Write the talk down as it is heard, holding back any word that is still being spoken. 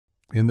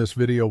In this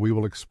video, we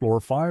will explore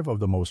 5 of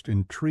the most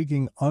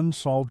intriguing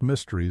unsolved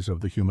mysteries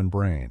of the human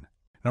brain.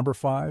 Number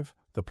 5,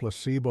 the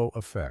placebo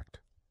effect.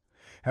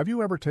 Have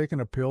you ever taken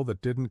a pill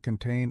that didn't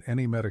contain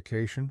any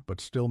medication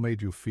but still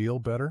made you feel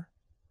better?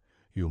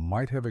 You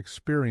might have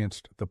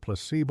experienced the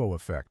placebo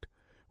effect,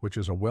 which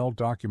is a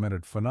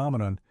well-documented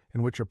phenomenon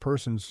in which a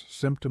person's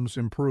symptoms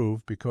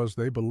improve because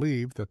they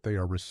believe that they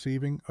are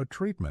receiving a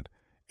treatment,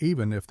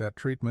 even if that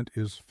treatment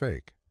is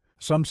fake.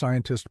 Some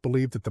scientists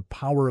believe that the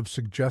power of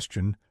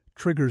suggestion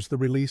triggers the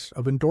release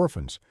of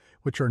endorphins,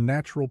 which are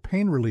natural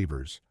pain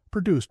relievers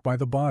produced by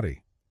the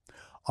body.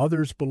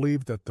 Others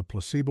believe that the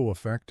placebo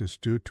effect is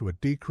due to a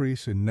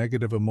decrease in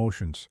negative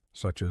emotions,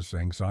 such as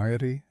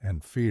anxiety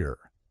and fear.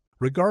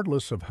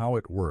 Regardless of how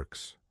it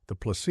works, the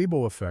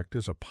placebo effect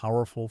is a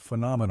powerful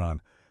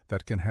phenomenon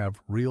that can have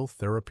real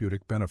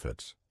therapeutic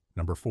benefits.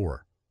 Number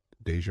 4,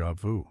 déjà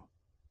vu.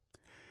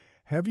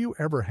 Have you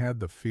ever had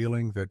the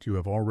feeling that you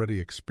have already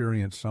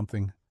experienced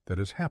something that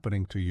is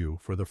happening to you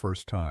for the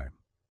first time?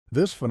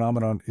 This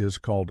phenomenon is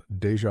called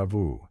déjà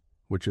vu,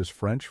 which is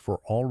French for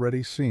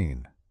already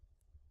seen.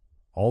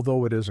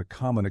 Although it is a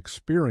common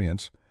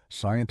experience,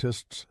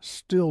 scientists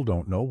still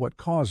don't know what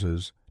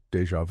causes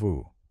déjà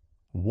vu.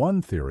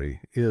 One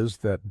theory is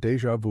that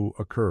déjà vu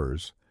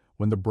occurs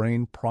when the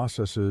brain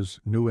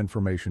processes new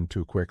information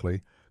too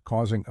quickly,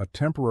 causing a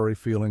temporary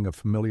feeling of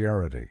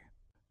familiarity.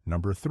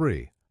 Number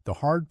 3, the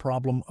hard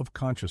problem of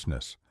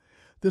consciousness.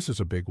 This is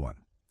a big one.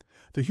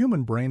 The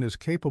human brain is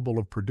capable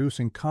of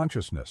producing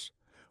consciousness,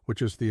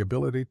 which is the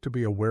ability to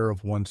be aware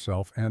of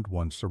oneself and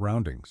one's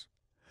surroundings.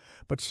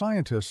 But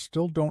scientists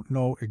still don't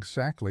know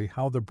exactly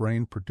how the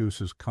brain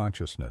produces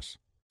consciousness.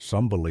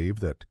 Some believe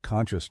that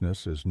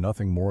consciousness is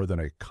nothing more than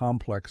a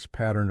complex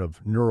pattern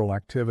of neural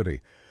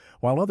activity,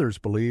 while others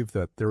believe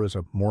that there is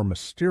a more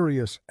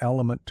mysterious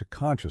element to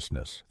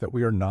consciousness that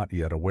we are not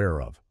yet aware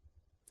of.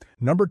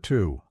 Number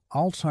 2,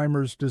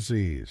 Alzheimer's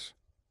disease.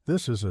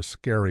 This is a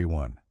scary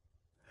one.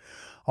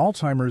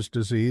 Alzheimer's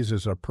disease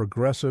is a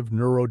progressive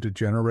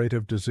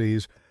neurodegenerative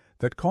disease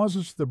that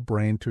causes the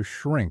brain to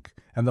shrink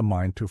and the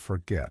mind to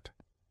forget.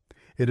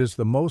 It is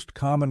the most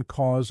common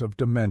cause of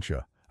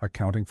dementia,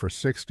 accounting for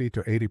 60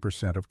 to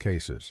 80% of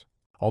cases.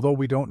 Although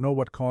we don't know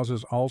what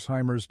causes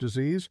Alzheimer's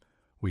disease,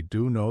 we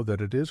do know that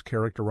it is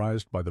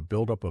characterized by the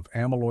buildup of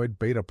amyloid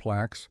beta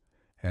plaques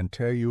and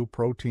tau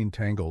protein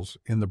tangles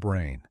in the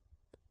brain.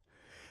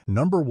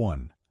 Number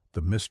 1,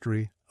 the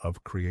mystery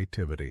of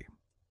creativity.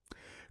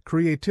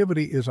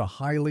 Creativity is a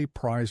highly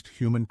prized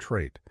human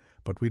trait,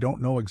 but we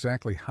don't know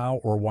exactly how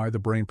or why the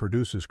brain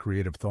produces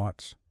creative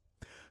thoughts.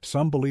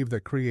 Some believe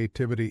that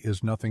creativity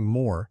is nothing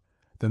more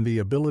than the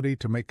ability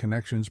to make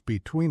connections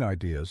between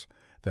ideas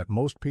that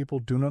most people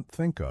do not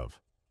think of.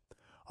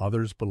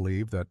 Others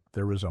believe that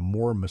there is a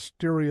more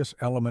mysterious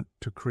element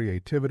to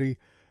creativity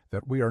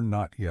that we are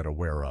not yet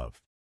aware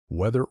of.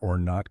 Whether or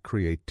not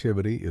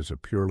creativity is a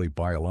purely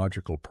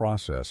biological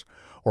process,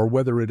 or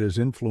whether it is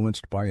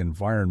influenced by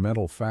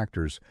environmental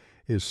factors,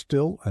 is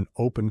still an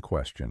open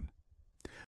question.